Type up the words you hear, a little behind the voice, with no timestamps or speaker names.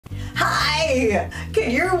Hi!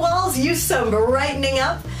 Could your walls use some brightening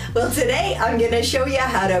up? Well, today I'm going to show you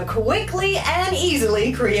how to quickly and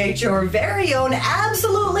easily create your very own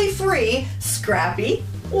absolutely free Scrappy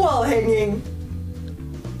wall hanging.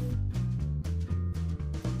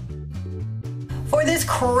 For this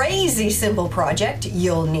crazy simple project,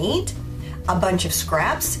 you'll need a bunch of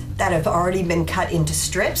scraps that have already been cut into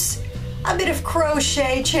strips, a bit of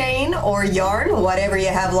crochet chain or yarn, whatever you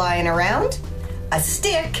have lying around, a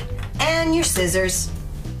stick, and your scissors.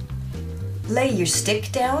 Lay your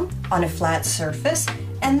stick down on a flat surface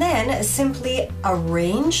and then simply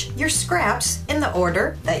arrange your scraps in the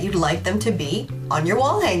order that you'd like them to be on your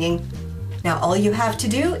wall hanging. Now all you have to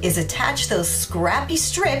do is attach those scrappy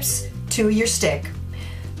strips to your stick.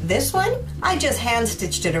 This one, I just hand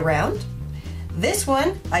stitched it around. This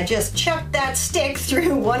one, I just chucked that stick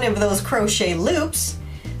through one of those crochet loops.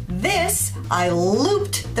 This, I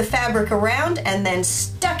looped the fabric around and then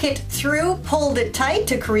stuck it through, pulled it tight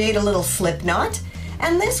to create a little slip knot.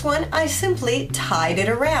 And this one, I simply tied it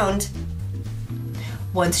around.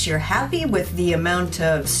 Once you're happy with the amount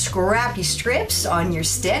of scrappy strips on your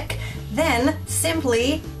stick, then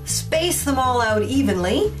simply space them all out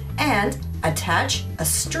evenly and attach a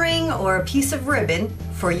string or a piece of ribbon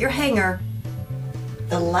for your hanger.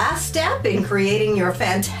 The last step in creating your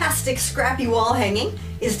fantastic scrappy wall hanging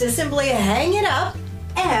is to simply hang it up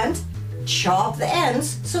and chop the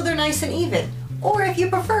ends so they're nice and even. Or if you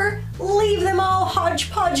prefer, leave them all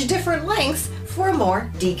hodgepodge different lengths for a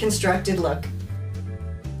more deconstructed look.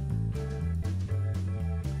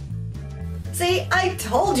 See, I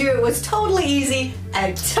told you it was totally easy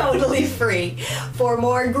and totally free. For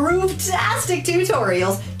more groove-tastic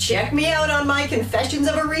tutorials, check me out on my Confessions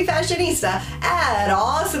of a Refashionista at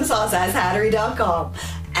awesomesauceasshattery.com.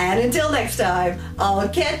 And until next time, I'll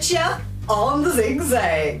catch ya on the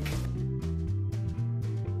zigzag.